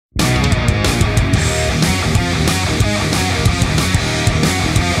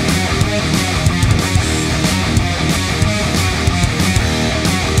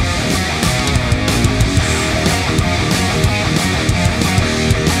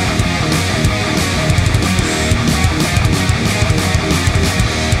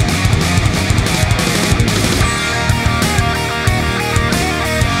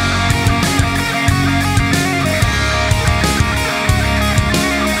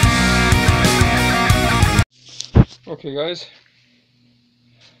Okay guys,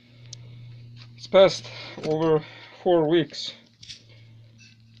 it's passed over 4 weeks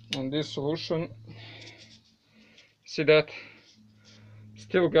and this solution, see that,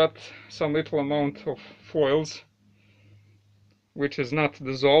 still got some little amount of foils which is not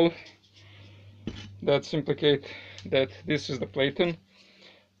dissolved. That's implicate that this is the platen,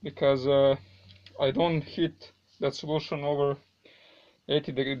 because I don't heat that solution over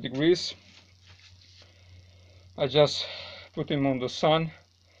 80 degrees. I just put him on the sun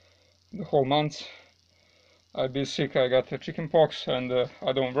the whole month. I be sick, I got a chicken pox, and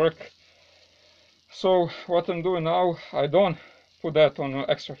I don't work. So what I'm doing now, I don't put that on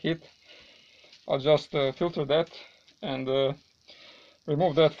extra heat. I'll just filter that and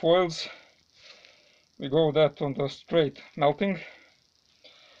remove that foils. We go that on the straight melting,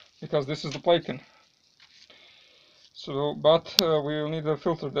 because this is the platen. So, but we will need to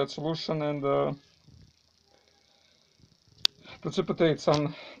filter that solution and precipitate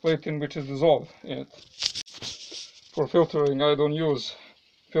some platen which is dissolved in it. For filtering, I don't use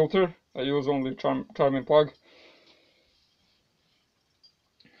filter, I use only charming plug.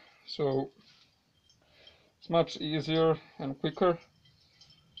 So it's much easier and quicker,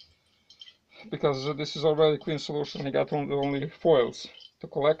 because this is already clean solution. I got only foils to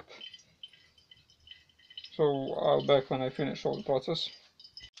collect. So I'll back when I finish all the process.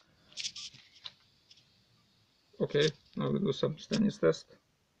 Okay, now we do some stainless test.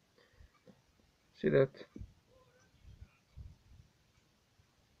 See that?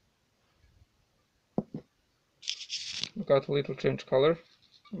 We got a little change color,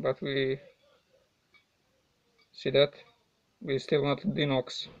 but we see that we still not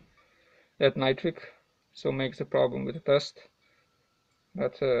denox that nitric, so makes the problem with the test.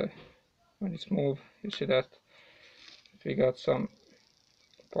 But when it's moved, you see that we got some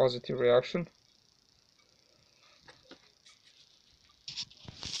positive reaction.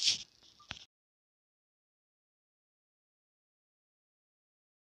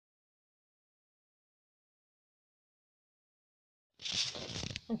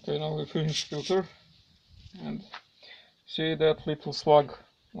 Okay, now we finish filter, and see that little slug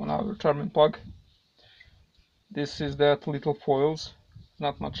on our charming plug. This is that little foils,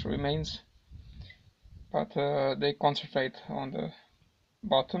 not much remains, but they concentrate on the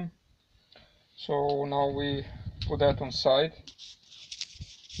bottom. So now we put that on side.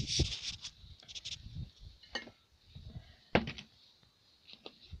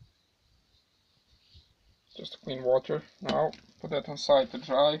 Just clean water. Now put that on side to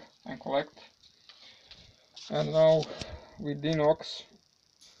dry and collect. And now we denox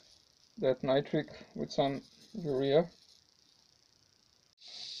that nitric with some urea.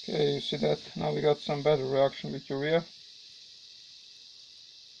 Okay, you see that? Now we got some better reaction with urea.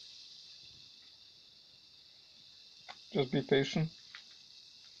 Just be patient.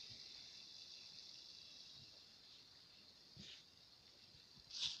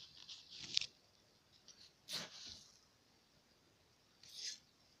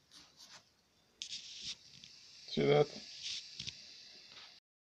 See that?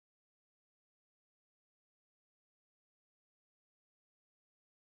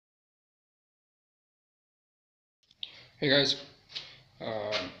 Hey guys,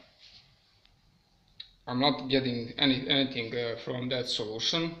 I'm not getting anything from that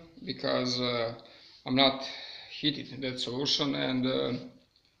solution, because I'm not heating that solution, and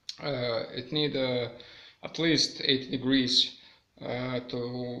it need at least 80 degrees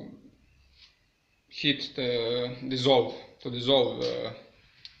to heat the dissolve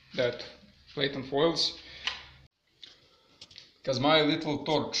that platen foils, because my little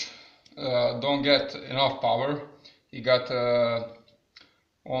torch don't get enough power. It got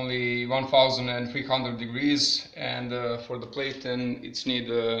only 1300 degrees, and for the platen it's need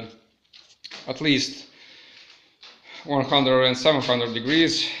at least 100 and 700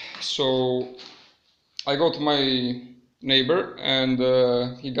 degrees. So I go to my neighbor, and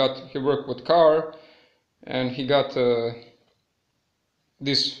he worked with car, and he got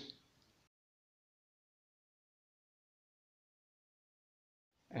this,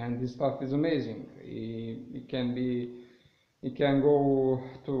 and this stuff is amazing. It can go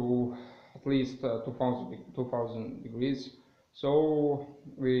to at least 2000 degrees. So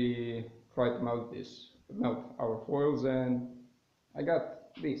we try to melt our foils, and I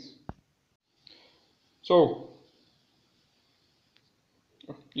got this. So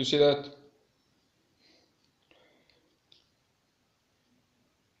you see that?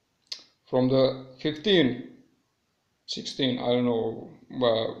 From the 15, 16, I don't know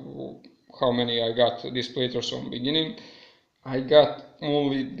how many I got these platers from beginning, I got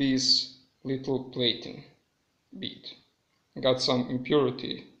only this little plating. bead. Got some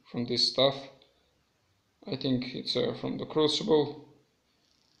impurity from this stuff. I think it's from the crucible,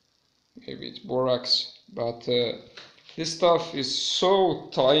 maybe it's borax, but this stuff is so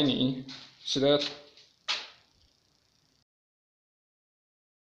tiny. See that?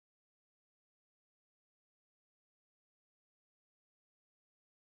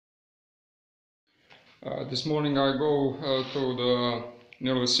 This morning I go to the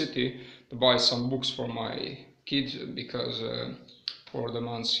nearby city to buy some books for my kid, because for the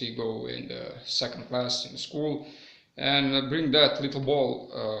months he go in the second class in school, and bring that little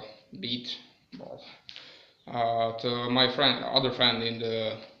ball, bead ball, to my other friend in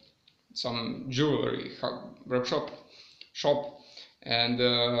the some jewelry workshop shop, and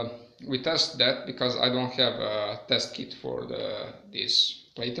we test that because I don't have a test kit for this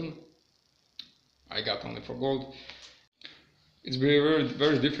Platin. I got only for gold. It's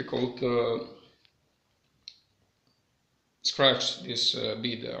very difficult to scratch this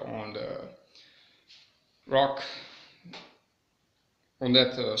bead on the rock, on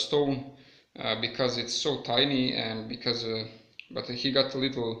that stone, because it's so tiny, and because but he got a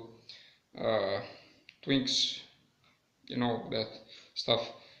little twinks, you know, that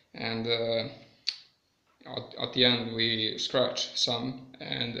stuff, and at the end we scratch some,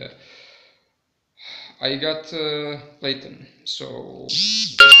 and I got Platin, so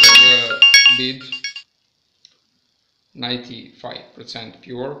this is a bead 95%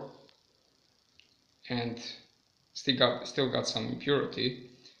 pure, and still got some impurity,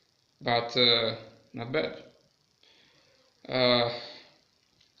 but not bad.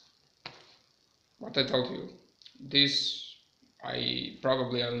 What I told you, this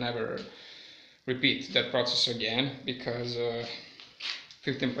I'll never repeat that process again, because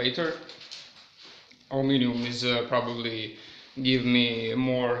 15 plater Aluminium is probably give me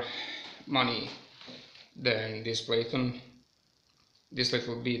more money than this Platin. This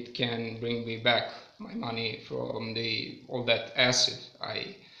little bit can bring me back my money from all that acid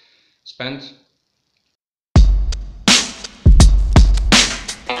I spent.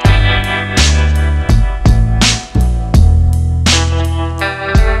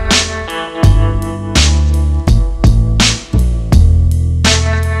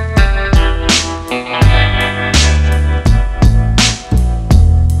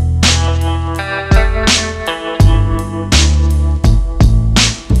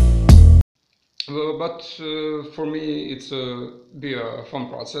 But for me it's be a fun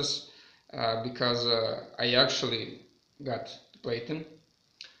process, because I actually got the Platin,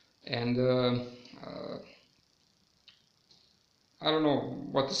 and I don't know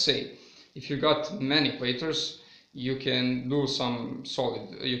what to say. If you got many platers, you can do some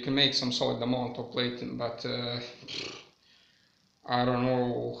solid, you can make some solid amount of Platin, but I don't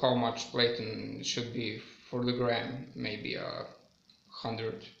know how much Platin should be for the gram, maybe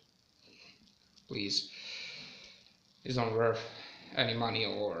 100, please. It's not worth any money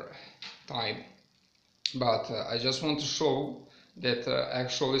or time, but I just want to show that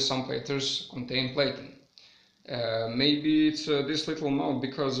actually some platers contain Platin. Maybe it's this little amount,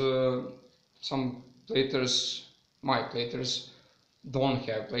 because some platers, my platers, don't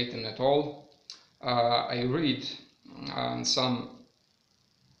have Platin at all. I read on some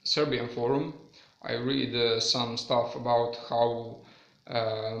Serbian forum, I read some stuff about how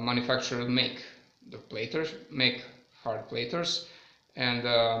manufacturers make the platers, make hard platers, and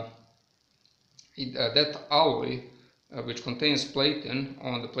that alloy which contains Platin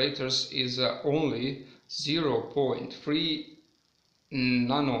on the platers is only 0.3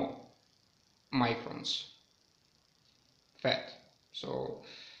 nanomicrons fat, so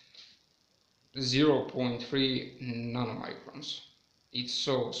 0.3 nanomicrons. It's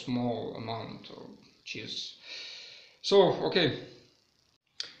so small amount of cheese. So okay,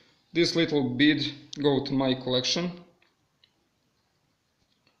 this little bead go to my collection.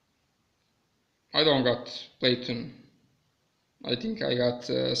 I don't got Platin. I think I got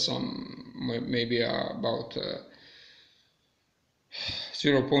some, maybe about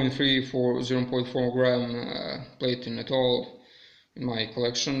 0.4 gram Platin at all in my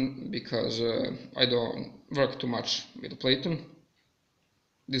collection, because I don't work too much with Platin.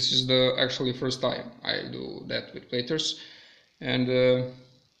 This is the actually first time I do that with platers, and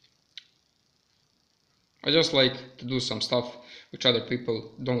I just like to do some stuff which other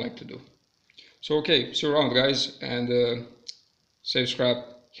people don't like to do. So okay, see you around guys, and save scrap,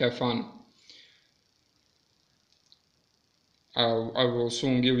 have fun. I will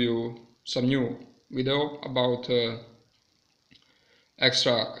soon give you some new video about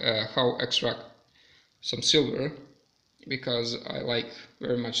how extract some silver, because I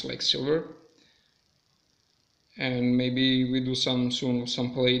very much like silver, and maybe we do some soon with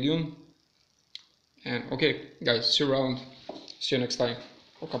some palladium. And okay, guys, see you around. See you next time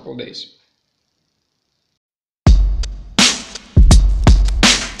for a couple of days.